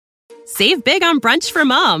Save big on brunch for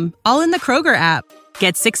mom, all in the Kroger app.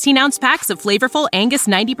 Get 16-ounce packs of flavorful Angus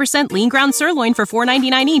 90% lean ground sirloin for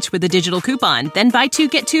 $4.99 each with a digital coupon. Then buy 2,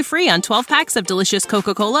 get 2 free on 12 packs of delicious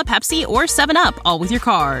Coca-Cola, Pepsi, or 7-Up, all with your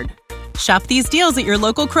card. Shop these deals at your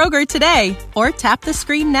local Kroger today, or tap the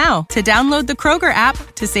screen now to download the Kroger app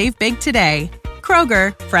to save big today.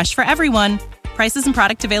 Kroger, fresh for everyone. Prices and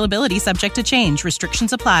product availability subject to change.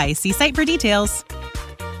 Restrictions apply. See site for details.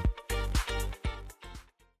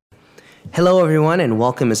 Hello, everyone, and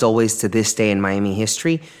welcome, as always, to This Day in Miami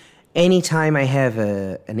History. Anytime I have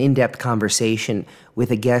an in-depth conversation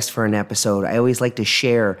with a guest for an episode, I always like to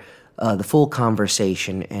share the full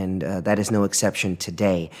conversation, and that is no exception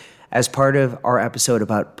today. As part of our episode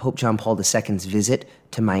about Pope John Paul II's visit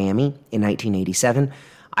to Miami in 1987,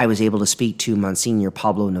 I was able to speak to Monsignor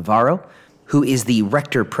Pablo Navarro, who is the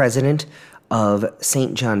rector-president of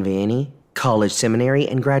St. John Vianney College Seminary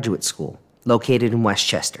and Graduate School, located in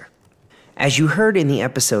Westchester. As you heard in the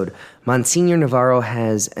episode, Monsignor Navarro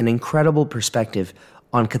has an incredible perspective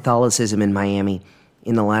on Catholicism in Miami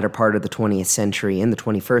in the latter part of the 20th century and the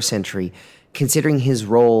 21st century, considering his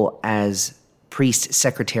role as priest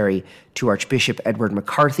secretary to Archbishop Edward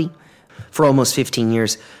McCarthy for almost 15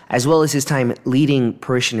 years, as well as his time leading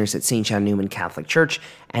parishioners at St. John Neumann Catholic Church,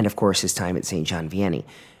 and of course his time at St. John Vianney.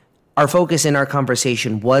 Our focus in our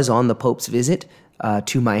conversation was on the Pope's visit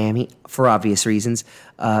to Miami for obvious reasons,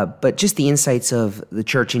 but just the insights of the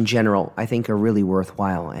church in general, I think, are really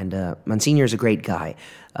worthwhile. And Monsignor is a great guy.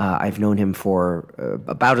 I've known him for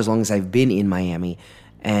about as long as I've been in Miami,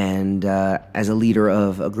 and as a leader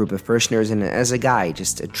of a group of parishioners, and as a guy,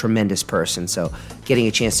 just a tremendous person. So getting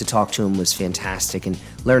a chance to talk to him was fantastic, and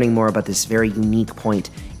learning more about this very unique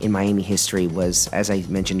point in Miami history was, as I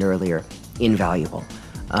mentioned earlier, invaluable.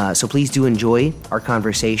 So please do enjoy our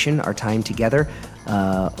conversation, our time together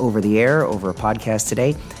over the air, over a podcast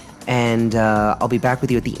today. And I'll be back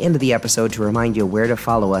with you at the end of the episode to remind you where to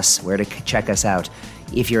follow us, where to check us out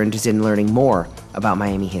if you're interested in learning more about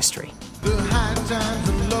Miami history. The high times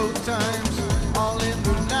and low times, all in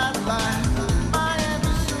the nightlife.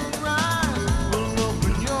 Miami sunrise will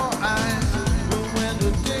open your eyes. But when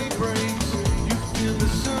the day breaks, you feel the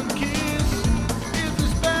sun kiss. Is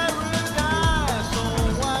this paradise or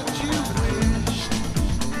what you wish?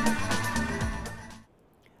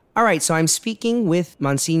 All right, so I'm speaking with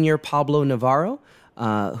Monsignor Pablo Navarro,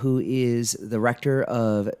 who is the rector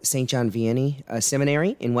of St. John Vianney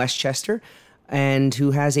Seminary in Westchester, and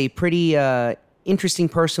who has a pretty interesting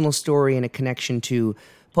personal story and a connection to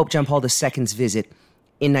Pope John Paul II's visit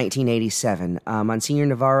in 1987. Monsignor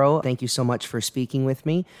Navarro, thank you so much for speaking with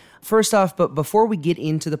me. First off, but before we get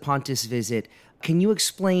into the Pontiff's visit, can you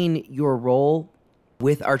explain your role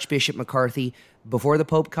with Archbishop McCarthy before the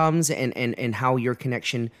Pope comes, and how your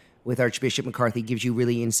connection with Archbishop McCarthy gives you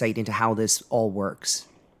really insight into how this all works?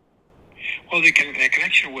 Well, the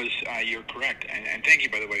connection was, you're correct, and thank you,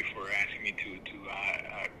 by the way, for asking me to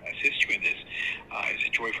assist you in this. It's a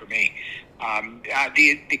joy for me.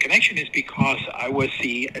 The connection is because I was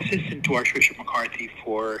the assistant to Archbishop McCarthy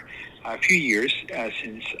for a few years,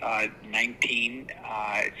 since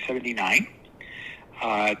 1979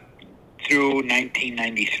 through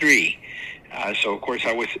 1993. So, of course,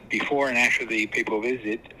 I was, before and after the papal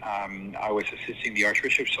visit, I was assisting the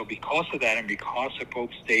Archbishop. So because of that, and because the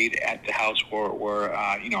Pope stayed at the house where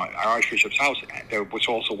our Archbishop's house, that was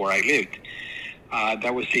also where I lived,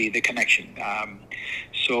 that was the connection.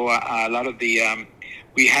 So a lot of the,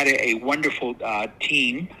 we had a wonderful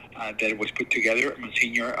team that was put together.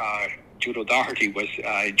 Monsignor Judo Doherty was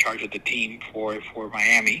in charge of the team for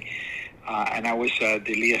Miami, and I was the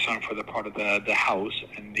liaison for the part of the house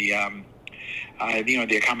and the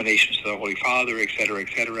the accommodations to the Holy Father, et cetera,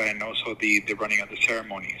 and also the running of the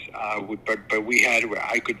ceremonies. But we had,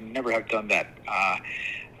 I could never have done that.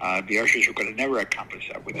 The Archbishop could have never accomplished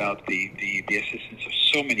that without the assistance of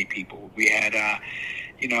so many people. We had,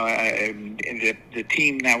 the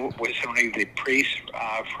team now was only the priests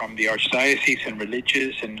from the Archdiocese and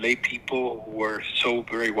religious and lay people who were so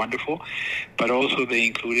very wonderful, but also they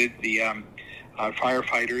included the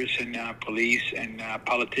firefighters and police and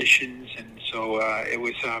politicians, and so it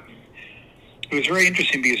was very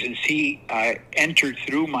interesting because since he entered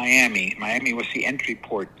through Miami was the entry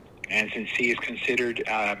port, and since he is considered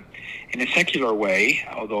in a secular way,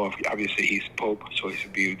 although obviously he's Pope, so he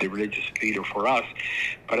should be the religious leader for us,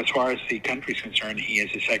 but as far as the country is concerned, he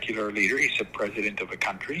is a secular leader. He's the president of a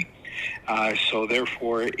country. So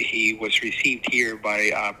therefore, he was received here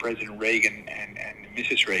by President Reagan and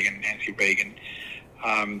Mrs. Reagan, Nancy Reagan.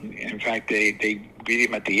 In fact, they greeted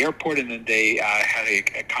him at the airport, and then they had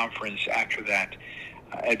a conference after that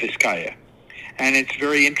at Vizcaya. And it's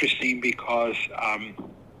very interesting because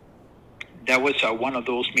that was one of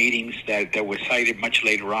those meetings that was cited much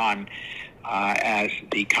later on as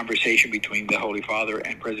the conversation between the Holy Father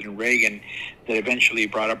and President Reagan that eventually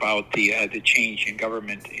brought about the change in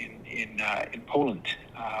government in Poland.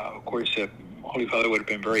 Of course, Holy Father would have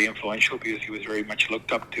been very influential because he was very much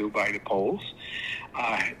looked up to by the Poles,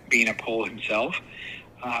 being a Pole himself.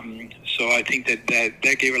 So I think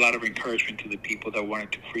that gave a lot of encouragement to the people that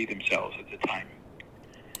wanted to free themselves at the time.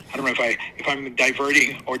 I don't know if I'm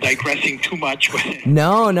diverting or digressing too much.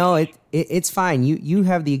 No, it's fine. You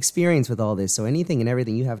have the experience with all this, so anything and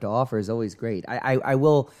everything you have to offer is always great. I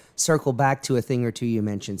will circle back to a thing or two you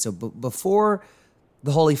mentioned. So before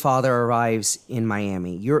the Holy Father arrives in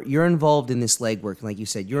Miami, you're involved in this legwork, like you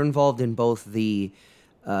said. You're involved in both the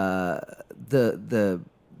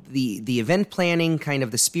event planning, kind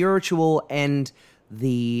of the spiritual, and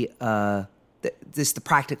the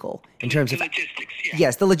practical in terms of logistics. Yeah.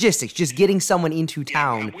 Yes, the logistics, just getting someone into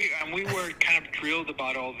town. And we were kind of drilled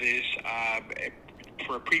about all this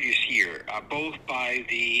for a previous year, both by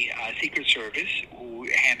the Secret Service, who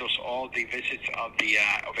handles all the visits of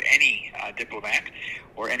any diplomat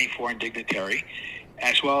or any foreign dignitary,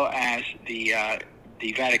 as well as the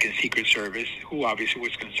Vatican Secret Service, who obviously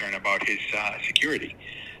was concerned about his security.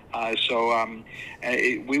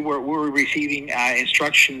 We were receiving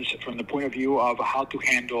instructions from the point of view of how to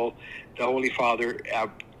handle the Holy Father,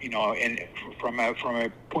 and from a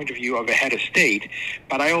point of view of a head of state.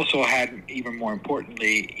 But I also had, even more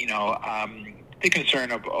importantly, the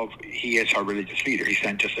concern of he is our religious leader. He's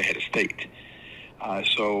not just a head of state.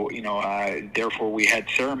 Therefore, we had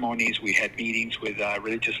ceremonies, we had meetings with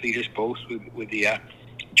religious leaders, both with the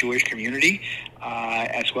Jewish community,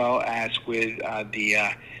 as well as with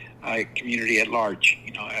the community at large,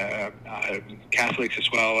 Catholics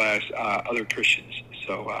as well as other Christians.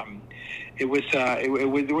 So there was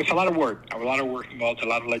a lot of work, involved, a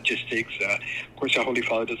lot of logistics. Of course, the Holy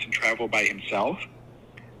Father doesn't travel by himself.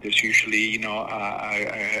 There's usually,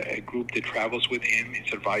 a group that travels with him,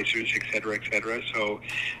 his advisors, et cetera, et cetera. So,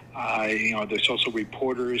 there's also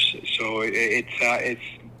reporters. So it's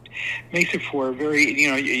makes it for a very,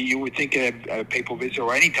 you would think a papal visit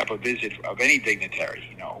or any type of visit of any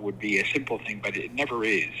dignitary, would be a simple thing, but it never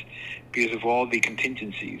is because of all the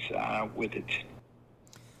contingencies with it.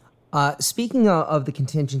 Speaking of the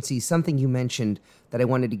contingencies, something you mentioned that I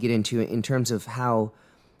wanted to get into in terms of how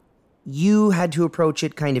you had to approach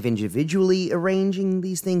it kind of individually arranging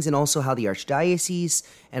these things, and also how the Archdiocese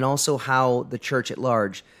and also how the Church at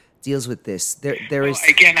large deals with this. There is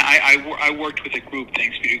again. I worked with a group,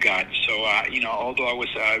 thanks be to God. So although I was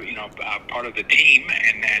part of the team,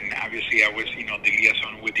 and obviously I was the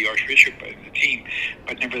liaison with the Archbishop and the team,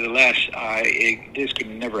 but nevertheless, this could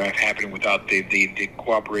never have happened without the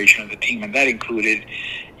cooperation of the team, and that included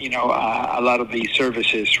a lot of the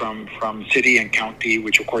services from city and county,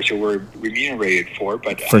 which of course they were remunerated for,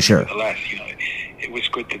 but for sure, nevertheless, it was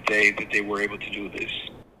good that they were able to do this.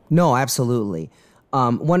 No, absolutely.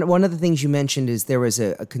 One of the things you mentioned is there was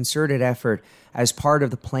a concerted effort as part of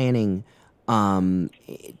the planning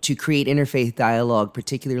to create interfaith dialogue,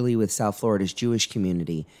 particularly with South Florida's Jewish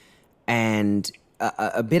community. And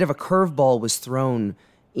a bit of a curveball was thrown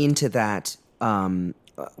into that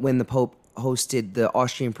when the Pope hosted the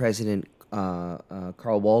Austrian president,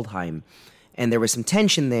 Karl Waldheim. And there was some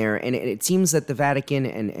tension there, and it seems that the Vatican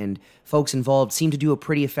and folks involved seem to do a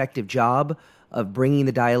pretty effective job of bringing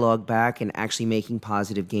the dialogue back and actually making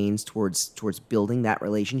positive gains towards building that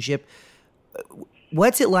relationship.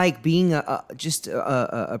 What's it like being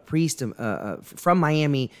a priest from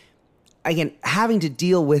Miami, again, having to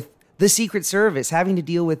deal with the Secret Service, having to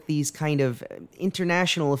deal with these kind of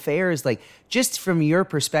international affairs, like just from your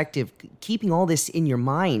perspective, keeping all this in your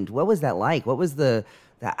mind, what was that like? What was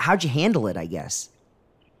how'd you handle it, I guess?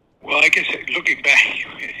 Well, I guess looking back,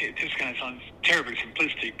 it just kind of sounds terribly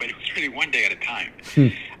simplistic, but it was really one day at a time.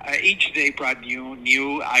 Each day brought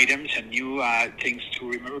new items and new things to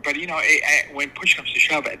remember. But, when push comes to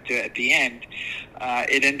shove at the end,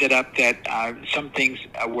 it ended up that some things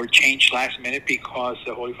were changed last minute because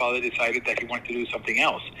the Holy Father decided that he wanted to do something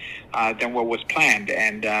else than what was planned.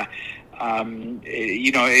 And,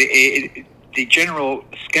 the general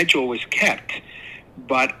schedule was kept.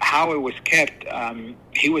 But how it was kept,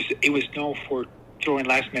 he was known for throwing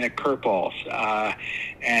last-minute curveballs,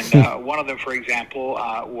 and one of them, for example,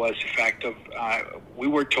 was the fact of we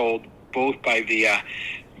were told both by the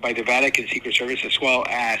Vatican Secret Service as well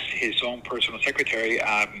as his own personal secretary,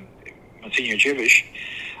 Monsignor Jivish,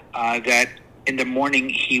 that in the morning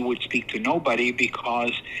he would speak to nobody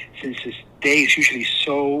because since his day is usually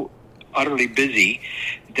so utterly busy,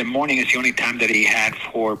 the morning is the only time that he had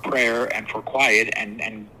for prayer and for quiet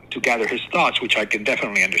and to gather his thoughts, which I can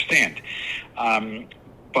definitely understand.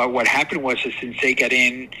 But what happened was that since they got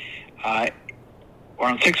in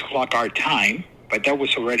around 6 o'clock our time, but that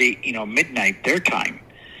was already, midnight their time.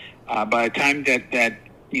 By the time that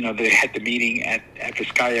they had the meeting at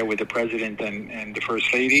Vizcaya with the president and the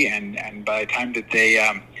first lady, and by the time that they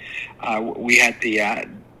we had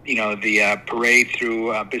the parade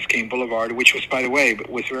through Biscayne Boulevard, which was, by the way,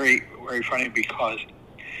 was very, very funny because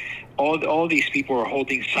all these people were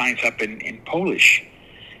holding signs up in Polish,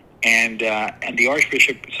 and the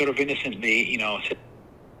Archbishop sort of innocently, said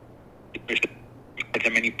there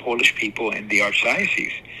are many Polish people in the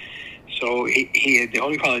Archdiocese. So the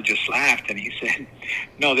Holy Father just laughed and he said,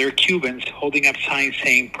 "No, they're Cubans holding up signs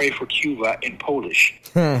saying pray for Cuba in Polish."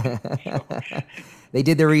 They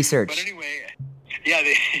did their research. But anyway,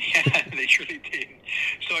 they surely did.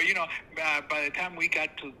 So, by the time we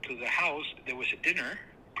got to the house, there was a dinner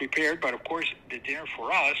prepared, but of course the dinner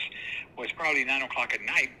for us was probably 9 o'clock at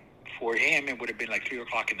night. For him, it would have been like 3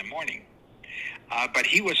 o'clock in the morning. But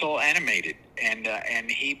he was all animated, and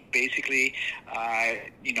he basically,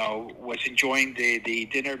 was enjoying the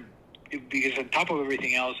dinner because on top of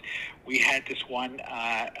everything else, we had this one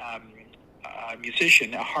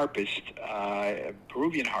musician, a harpist, a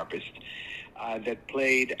Peruvian harpist, that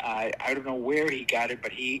played. I don't know where he got it,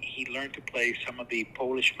 but he learned to play some of the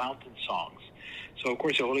Polish mountain songs. So of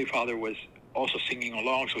course the Holy Father was also singing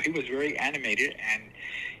along. So he was very animated, and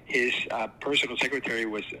his personal secretary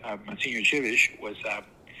was Monsignor Jivish, was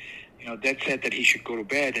dead set that he should go to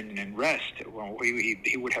bed and rest. Well,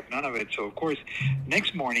 he would have none of it. So of course,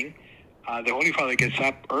 next morning, the Holy Father gets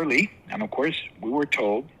up early, and of course we were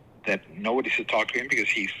told that nobody should talk to him because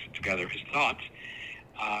he's to gather his thoughts.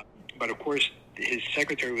 But of course, his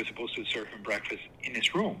secretary was supposed to serve him breakfast in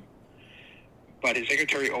his room. But his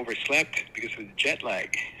secretary overslept because of the jet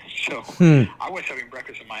lag. So I was having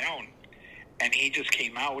breakfast on my own. And he just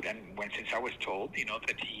came out, and since I was told,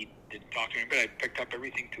 that he didn't talk to him, but I picked up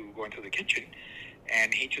everything to go into the kitchen.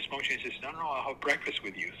 And he just motioned and says, no, I'll have breakfast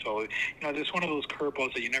with you. So, there's one of those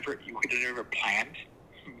curveballs that you could have never planned,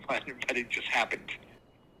 but it just happened.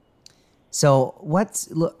 So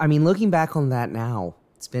looking back on that now,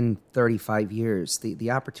 it's been 35 years,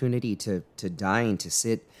 the opportunity to dine, to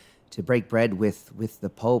sit, to break bread with the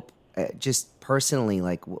Pope, just personally,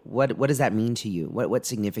 like what does that mean to you? What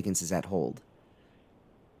significance does that hold?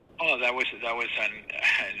 Oh, that was a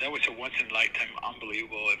once in a lifetime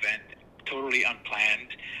unbelievable event. Totally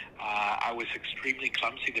unplanned. I was extremely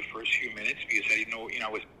clumsy the first few minutes because I didn't know. I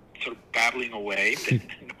was sort of babbling away,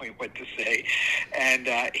 didn't knowing what to say. And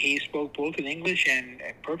he spoke both in English and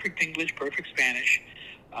perfect English, perfect Spanish.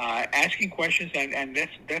 Asking questions, and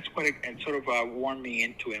that's what it sort of warmed me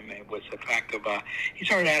into him. It was the fact of he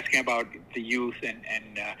started asking about the youth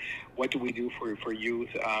and what do we do for youth?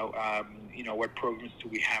 What programs do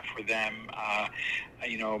we have for them?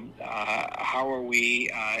 How are we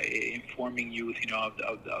informing youth, of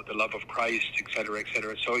the love of Christ, et cetera, et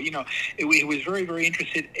cetera. So he was very, very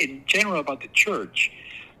interested in general about the church.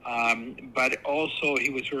 But also he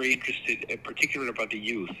was very interested, particularly about the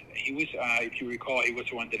youth. He was, if you recall, he was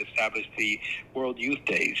the one that established the World Youth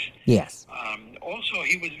Days. Yes. Also,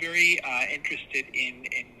 he was very interested in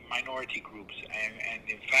minority groups, and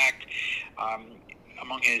in fact,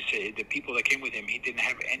 among the people that came with him, he didn't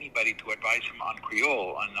have anybody to advise him on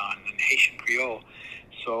Creole, on Haitian Creole.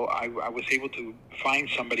 So I was able to find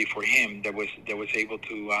somebody for him that was able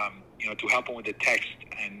to to help him with the text,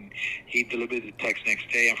 and he delivered the text next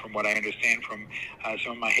day. And from what I understand from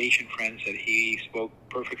some of my Haitian friends, that he spoke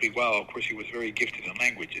perfectly well. Of course, he was very gifted in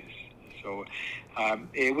languages. So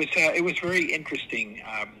it was very interesting.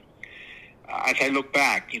 As I look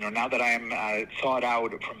back, now that I am thawed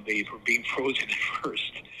out from being frozen at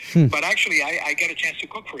first, but actually I got a chance to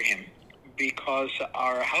cook for him, because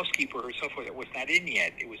our housekeeper herself was not in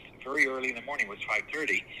yet. It was very early in the morning. It was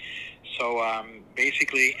 5:30. So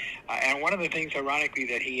basically, and one of the things, ironically,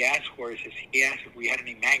 that he asked for is he asked if we had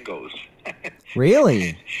any mangoes.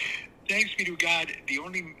 Really? Thanks be to God, the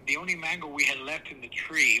only mango we had left in the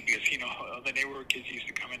tree, because the neighborhood kids used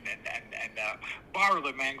to come in and borrow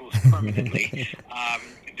the mangoes permanently.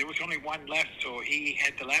 There was only one left, so he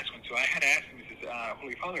had the last one. So I had to ask him, he says,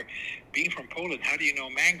 Holy Father, being from Poland, how do you know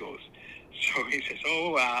mangoes? So he says,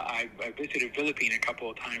 I visited Philippines a couple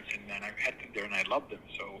of times, and I've had them there, and I loved them.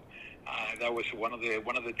 So that was one of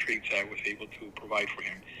the treats I was able to provide for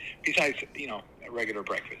him, besides a regular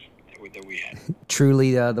breakfast that we had.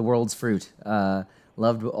 Truly, the world's fruit,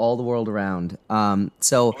 loved all the world around. Oh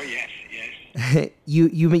yes.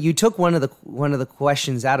 You took one of the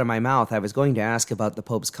questions out of my mouth. I was going to ask about the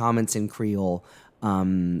Pope's comments in Creole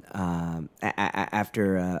after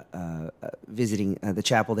visiting the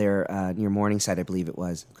chapel there near Morningside, I believe it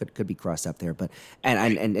was. Could be crossed up there, but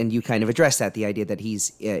and you kind of addressed that, the idea that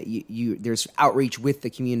he's there's outreach with the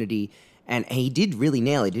community, and he did really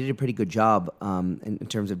nail it. He did a pretty good job in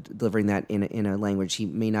terms of delivering that in a language he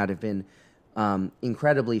may not have been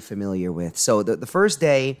incredibly familiar with. So the first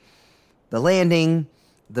day, the landing,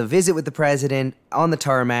 the visit with the president on the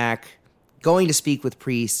tarmac, going to speak with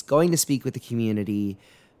priests, going to speak with the community,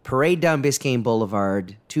 parade down Biscayne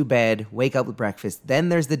Boulevard, to bed, wake up with breakfast. Then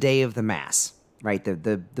there's the day of the Mass, right?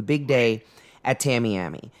 The big day at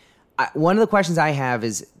Tamiami. One of the questions I have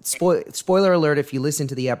is, spoiler alert, if you listen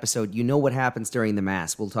to the episode, you know what happens during the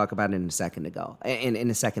Mass. We'll talk about it in a second, though.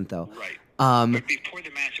 Right. But before the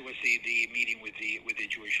Mass, it was the meeting with the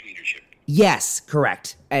Jewish leadership. Yes,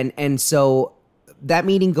 correct. And so that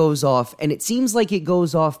meeting goes off, and it seems like it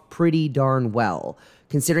goes off pretty darn well,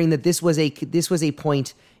 considering that this was a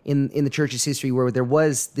point in the church's history where there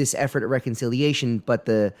was this effort at reconciliation, but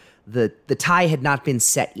the tie had not been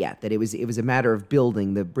set yet. That it was a matter of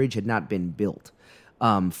building. The bridge had not been built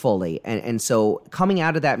fully, and so coming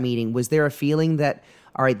out of that meeting, was there a feeling that,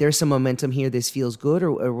 all right, there's some momentum here, this feels good,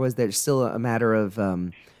 or was there still a matter of?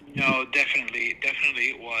 No, definitely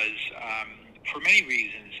it was, for many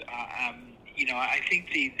reasons. I think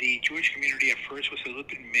the Jewish community at first was a little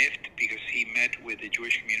bit miffed because he met with the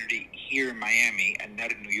Jewish community here in Miami and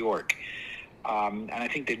not in New York. And I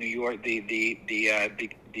think that New York, the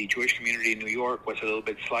Jewish community in New York was a little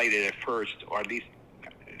bit slighted at first, or at least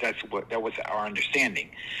that was our understanding.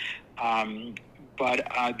 But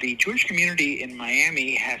the Jewish community in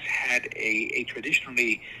Miami has had a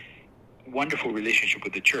traditionally wonderful relationship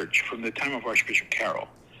with the church from the time of Archbishop Carroll.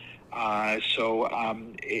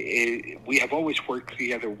 We have always worked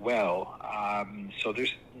together well. So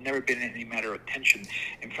there's never been any matter of tension.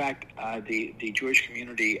 In fact, the Jewish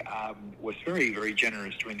community was very, very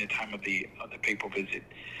generous during the time of the papal visit.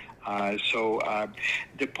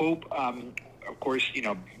 The Pope, of course,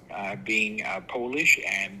 being Polish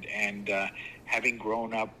and having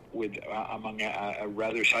grown up with among a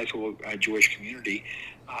rather sizable Jewish community,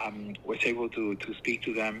 was able to speak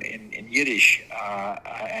to them in Yiddish,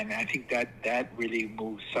 and I think that really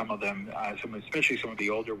moved some of them, especially some of the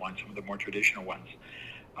older ones, some of the more traditional ones,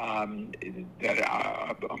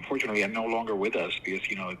 that unfortunately are no longer with us because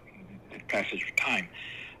the passage of time.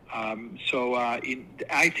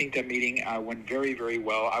 I think that meeting went very, very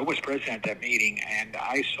well. I was present at that meeting, and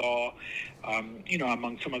I saw,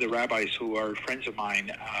 among some of the rabbis who are friends of mine,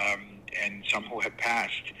 and some who have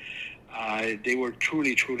passed, they were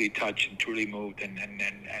truly, truly touched and truly moved, and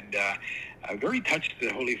very touched that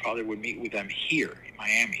the Holy Father would meet with them here in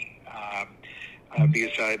Miami,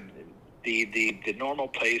 because the normal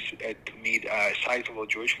place to meet a sizable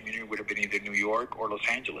Jewish community would have been either New York or Los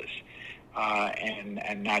Angeles.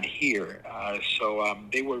 And not here. So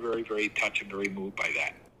they were very, very touched and very moved by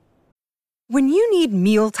that. When you need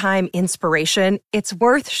mealtime inspiration, it's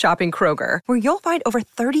worth shopping Kroger, where you'll find over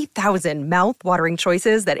 30,000 mouth-watering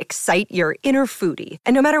choices that excite your inner foodie.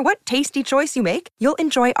 And no matter what tasty choice you make, you'll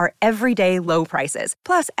enjoy our everyday low prices,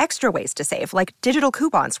 plus extra ways to save, like digital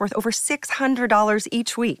coupons worth over $600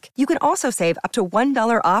 each week. You can also save up to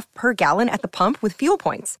 $1 off per gallon at the pump with fuel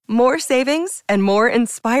points. More savings and more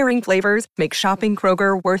inspiring flavors make shopping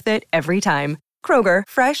Kroger worth it every time. Kroger,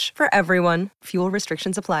 fresh for everyone. Fuel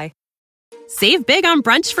restrictions apply. Save big on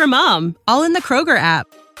brunch for mom, all in the Kroger app.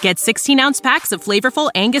 Get 16-ounce packs of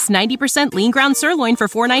flavorful Angus 90% lean ground sirloin for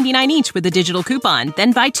 $4.99 each with a digital coupon.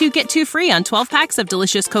 Then buy 2, get 2 free on 12 packs of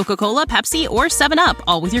delicious Coca-Cola, Pepsi, or 7-Up,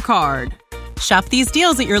 all with your card. Shop these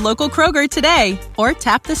deals at your local Kroger today, or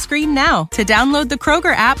tap the screen now to download the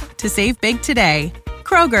Kroger app to save big today.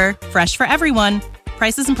 Kroger, fresh for everyone.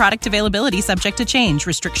 Prices and product availability subject to change.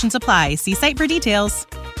 Restrictions apply. See site for details.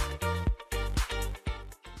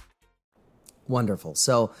 Wonderful.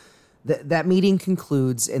 So that meeting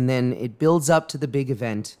concludes, and then it builds up to the big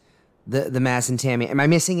event, the Mass in Tamiami. Am I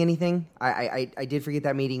missing anything? I did forget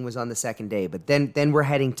that meeting was on the second day, but then we're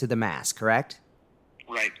heading to the Mass, correct?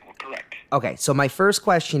 Right. Correct. Okay. So my first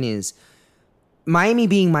question is, Miami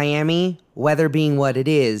being Miami, weather being what it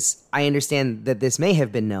is, I understand that this may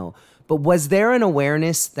have been but was there an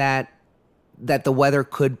awareness that the weather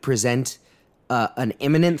could present an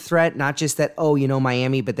imminent threat, not just that,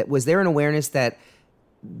 Miami, but that was there an awareness that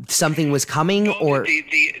something was coming? No, or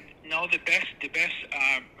the best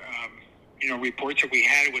reports that we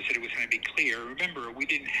had was that it was going to be clear. Remember, we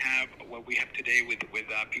didn't have what we have today with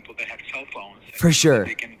people that have cell phones. For sure.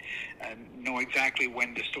 They can know exactly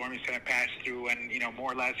when the storm is going to pass through, and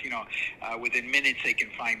more or less, within minutes they can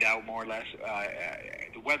find out more or less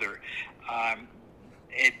the weather.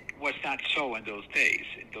 It was not so in those days.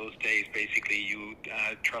 In those days, basically, you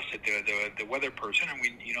trusted the weather person, and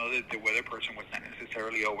we know that the weather person was not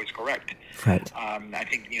necessarily always correct. Right. I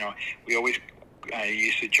think we always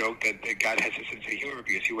used to joke that God has a sense of humor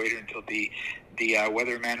because he waited until the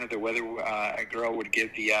weatherman or the weather girl would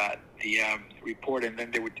give the report, and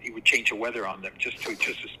then he would change the weather on them just to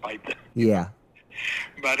spite them. Yeah.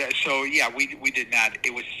 But we did not.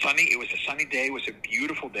 It was sunny. It was a sunny day. It was a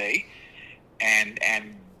beautiful day, and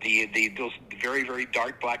those very, very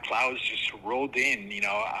dark black clouds just rolled in,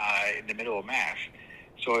 in the middle of Mass.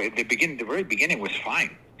 So at the very beginning was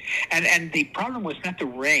fine. And the problem was not the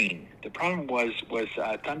rain. The problem was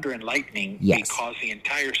thunder and lightning, yes, because the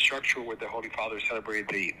entire structure where the Holy Father celebrated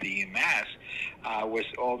the Mass was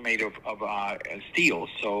all made of steel.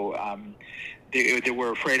 So they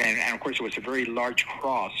were afraid, and of course it was a very large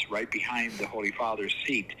cross right behind the Holy Father's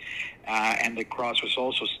seat, and the cross was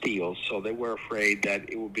also steel. So they were afraid that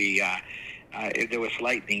it would be, if there was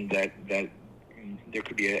lightning, that there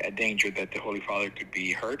could be a danger that the Holy Father could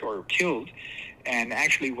be hurt or killed. And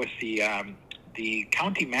actually, it was the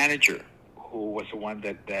county manager who was the one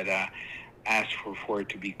that asked for it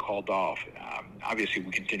to be called off. Obviously,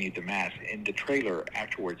 we continued the Mass in the trailer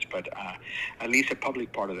afterwards, but at least a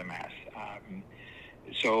public part of the Mass.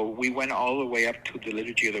 So we went all the way up to the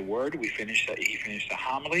Liturgy of the Word. He finished the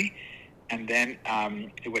homily, and then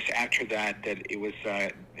it was after that it was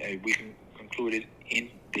we concluded in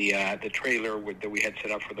the trailer that we had set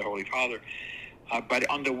up for the Holy Father. But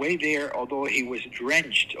on the way there, although he was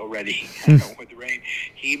drenched already with the rain,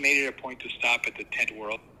 he made it a point to stop at the Tent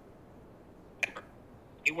World.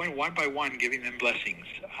 He went one by one, giving them blessings,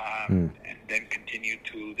 and then continued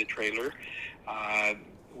to the trailer,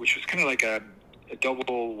 which was kind of like a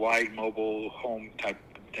double wide mobile home type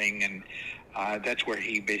thing, and that's where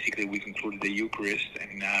we concluded the Eucharist.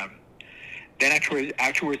 And then afterwards,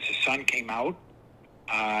 the sun came out.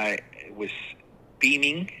 It was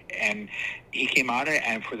beaming, and he came out,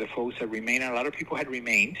 and for the folks that remained, a lot of people had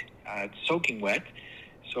remained soaking wet,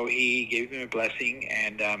 so he gave them a blessing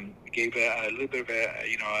and gave a little bit of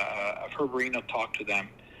a fervorino talk to them.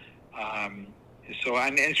 So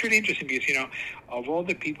and it's really interesting because of all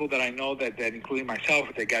the people that I know that including myself,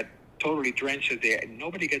 that got totally drenched,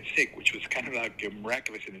 nobody got sick, which was kind of like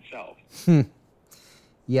miraculous in itself.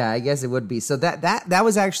 Yeah, I guess it would be. So that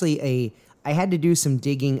was actually I had to do some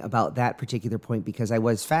digging about that particular point because I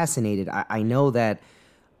was fascinated. I know that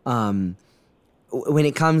when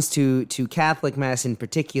it comes to Catholic Mass in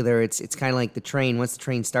particular, it's kind of like the train. Once the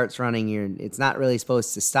train starts running, it's not really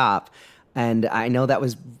supposed to stop. And I know that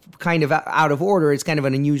was kind of out of order. It's kind of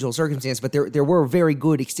an unusual circumstance, but there were very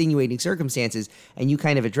good extenuating circumstances, and you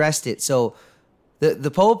kind of addressed it. So the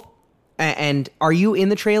Pope, and are you in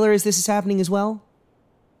the trailer as this is happening as well?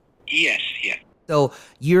 Yes, yeah. So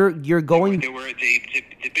you're going. There were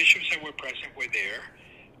the bishops that were present were there,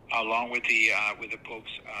 along with the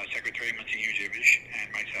Pope's secretary, Monsignor Jivish,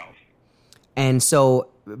 and myself. And so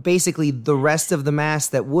basically, the rest of the Mass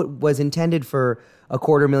that was intended for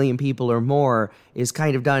 250,000 people or more is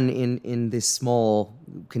kind of done in this small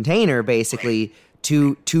container, basically,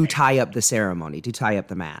 right, to tie up the ceremony, to tie up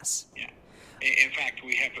the Mass. Yeah. In fact,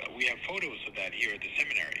 we have photos of that here at the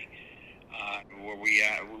seminary, where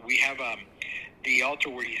we have the altar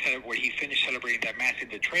where he finished celebrating that Mass in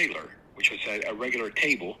the trailer, which was a regular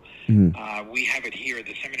table. Mm-hmm. We have it here at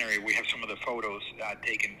the seminary. We have some of the photos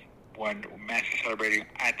taken when Mass is celebrated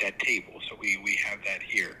at that table. So we have that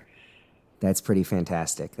here. That's pretty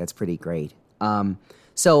fantastic. That's pretty great.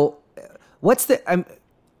 So what's the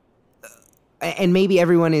and maybe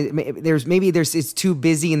everyone is it's too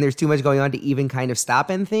busy and there's too much going on to even kind of stop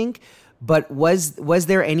and think. But was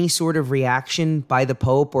there any sort of reaction by the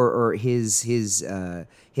Pope or his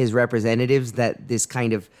representatives that this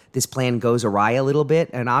plan goes awry a little bit?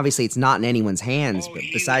 And obviously, it's not in anyone's hands. But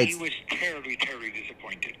besides, he was terribly, terribly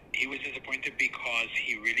disappointed. He was disappointed because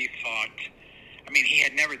he really thought. I mean, he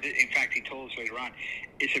had never. In fact, he told us later on,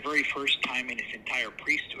 it's the very first time in his entire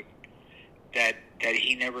priesthood that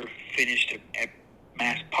he never finished a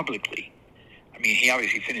Mass publicly. I mean, he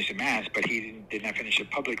obviously finished the Mass, but he did not finish it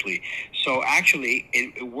publicly. So actually,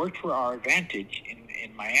 it worked for our advantage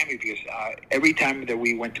in Miami because every time that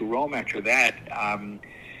we went to Rome after that,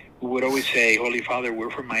 we would always say, Holy Father,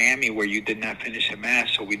 we're from Miami where you did not finish the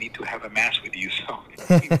Mass, so we need to have a Mass with you. So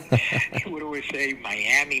he would always say,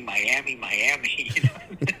 Miami, Miami, Miami.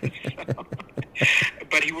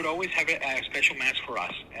 But he would always have a special mass for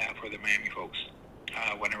us, for the Miami folks,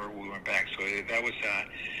 whenever we went back. So that was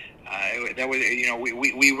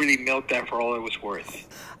we really milked that for all it was worth.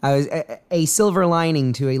 I was a silver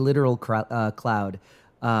lining to a literal cloud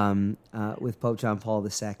with Pope John Paul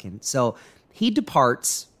II. So he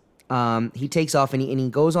departs. He takes off and he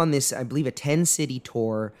goes on this, I believe, a 10-city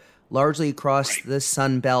tour, largely across the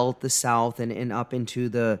Sun Belt, the South, and up into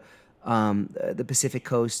the Pacific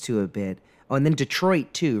Coast too a bit. Oh, and then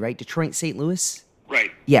Detroit too, right? Detroit, St. Louis?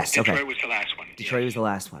 Right. Yes, Detroit okay. was the last one. Detroit was the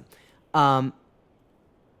last one.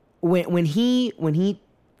 When he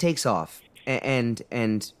takes off and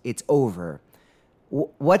it's over,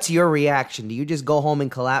 what's your reaction? Do you just go home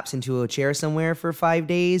and collapse into a chair somewhere for 5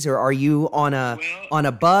 days, or are you on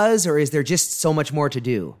a buzz, or is there just so much more to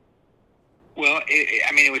do? Well,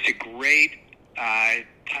 it was a great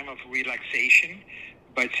time of relaxation,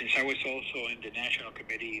 but since I was also in the National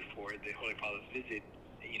Committee for the Holy Father's visit,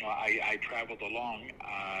 I traveled along,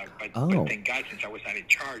 but thank God, since I was not in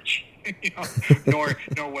charge, nor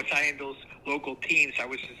was I in those local teams. I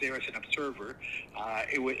was just there as an observer.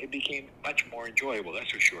 It became much more enjoyable,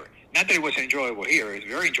 that's for sure. Not that it wasn't enjoyable here; it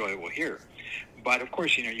was very enjoyable here. But of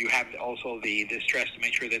course, you have also the stress to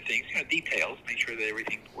make sure that things, details, make sure that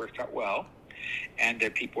everything works out well, and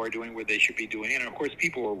that people are doing what they should be doing. And of course,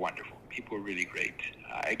 people were wonderful. People were really great.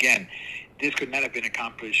 Again, this could not have been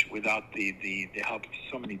accomplished without the help of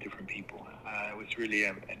so many different people. It was really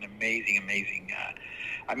an amazing.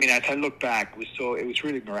 As I look back, it was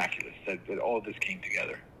really miraculous that all of this came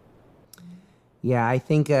together. Yeah, I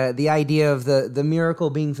think the idea of the miracle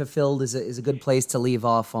being fulfilled is a good place to leave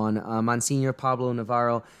off on. Monsignor Pablo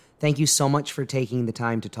Navarro, thank you so much for taking the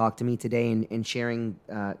time to talk to me today and sharing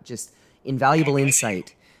just invaluable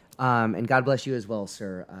insight. And God bless you as well,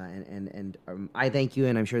 sir. And I thank you,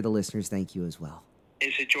 and I'm sure the listeners thank you as well.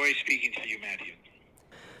 It's a joy speaking to you, Matthew.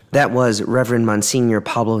 That was Reverend Monsignor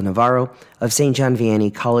Pablo Navarro of St. John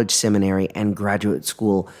Vianney College, Seminary, and Graduate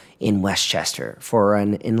School in Westchester for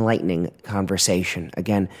an enlightening conversation.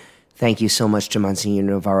 Again, thank you so much to Monsignor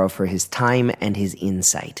Navarro for his time and his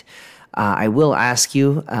insight. I will ask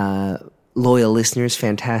you, loyal listeners,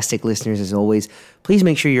 fantastic listeners as always, please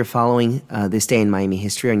make sure you're following This Day in Miami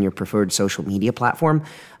History on your preferred social media platform.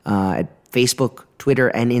 At Facebook, Twitter,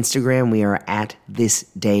 and Instagram, we are at This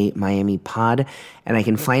Day Miami Pod. And I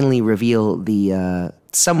can finally reveal the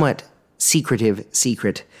somewhat secretive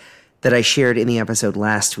secret that I shared in the episode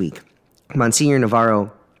last week. Monsignor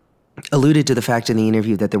Navarro alluded to the fact in the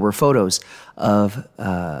interview that there were photos of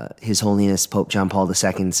His Holiness Pope John Paul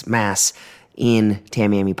II's Mass in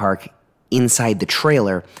Tamiami Park inside the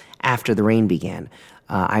trailer after the rain began.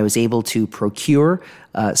 I was able to procure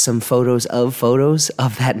some photos of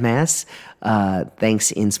that Mass,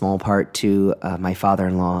 thanks in small part to my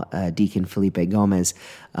father-in-law, Deacon Felipe Gomez,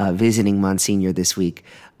 visiting Monsignor this week.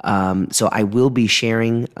 So I will be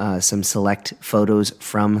sharing some select photos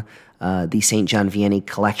from the St. John Vianney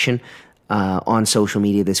collection on social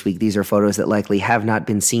media this week. These are photos that likely have not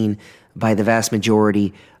been seen by the vast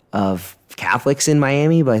majority of Catholics in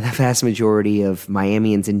Miami, by the vast majority of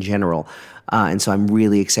Miamians in general. And so I'm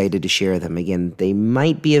really excited to share them. Again, they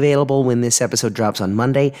might be available when this episode drops on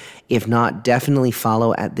Monday. If not, definitely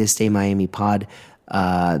follow at This Day Miami Pod.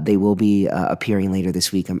 They will be appearing later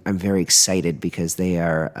this week. I'm very excited because they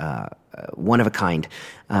are one of a kind.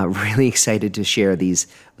 Really excited to share these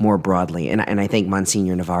more broadly. And I thank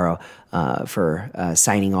Monsignor Navarro for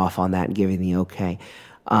signing off on that and giving the okay.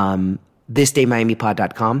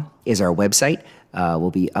 ThisDayMiamiPod.com is our website.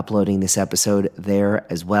 We'll be uploading this episode there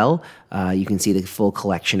as well. You can see the full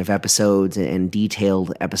collection of episodes and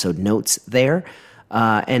detailed episode notes there.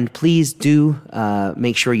 And please do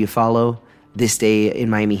make sure you follow This Day in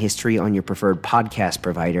Miami History on your preferred podcast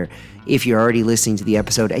provider. If you're already listening to the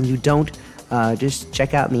episode and you don't, just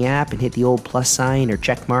check out in the app and hit the old plus sign or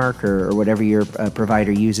check mark or whatever your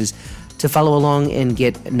provider uses to follow along and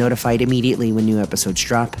get notified immediately when new episodes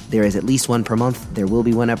drop. There is at least one per month. There will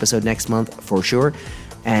be one episode next month for sure,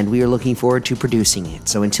 and we are looking forward to producing it.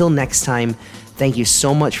 So until next time, thank you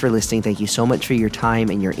so much for listening. Thank you so much for your time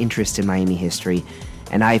and your interest in Miami history.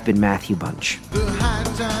 And I've been Matthew Bunch. The high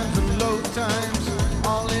times and low times,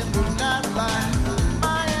 all in the nightlife.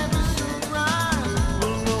 Miami sunrise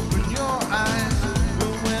will open your eyes.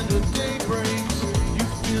 But when the day breaks, you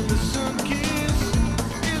feel the sun kiss.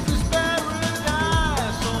 Is this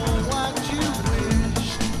paradise or what you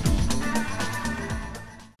wish?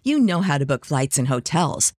 You know how to book flights and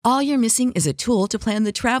hotels. All you're missing is a tool to plan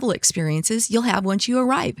the travel experiences you'll have once you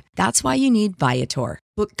arrive. That's why you need Viator.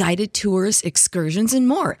 Book guided tours, excursions, and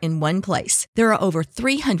more in one place. There are over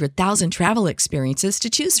 300,000 travel experiences to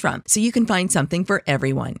choose from, so you can find something for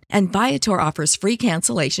everyone. And Viator offers free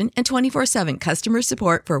cancellation and 24/7 customer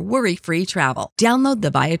support for worry-free travel. Download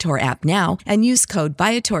the Viator app now and use code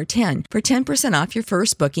Viator10 for 10% off your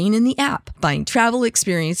first booking in the app. Find travel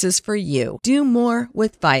experiences for you. Do more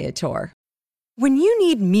with Viator. When you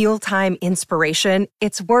need mealtime inspiration,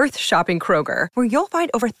 it's worth shopping Kroger, where you'll find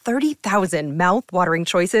over 30,000 mouth-watering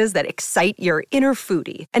choices that excite your inner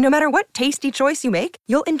foodie. And no matter what tasty choice you make,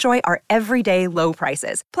 you'll enjoy our everyday low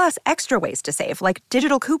prices, plus extra ways to save, like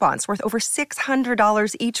digital coupons worth over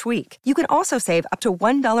 $600 each week. You can also save up to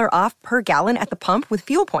 $1 off per gallon at the pump with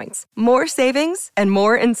fuel points. More savings and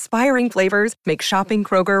more inspiring flavors make shopping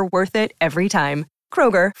Kroger worth it every time.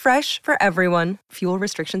 Kroger, fresh for everyone. Fuel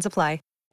restrictions apply.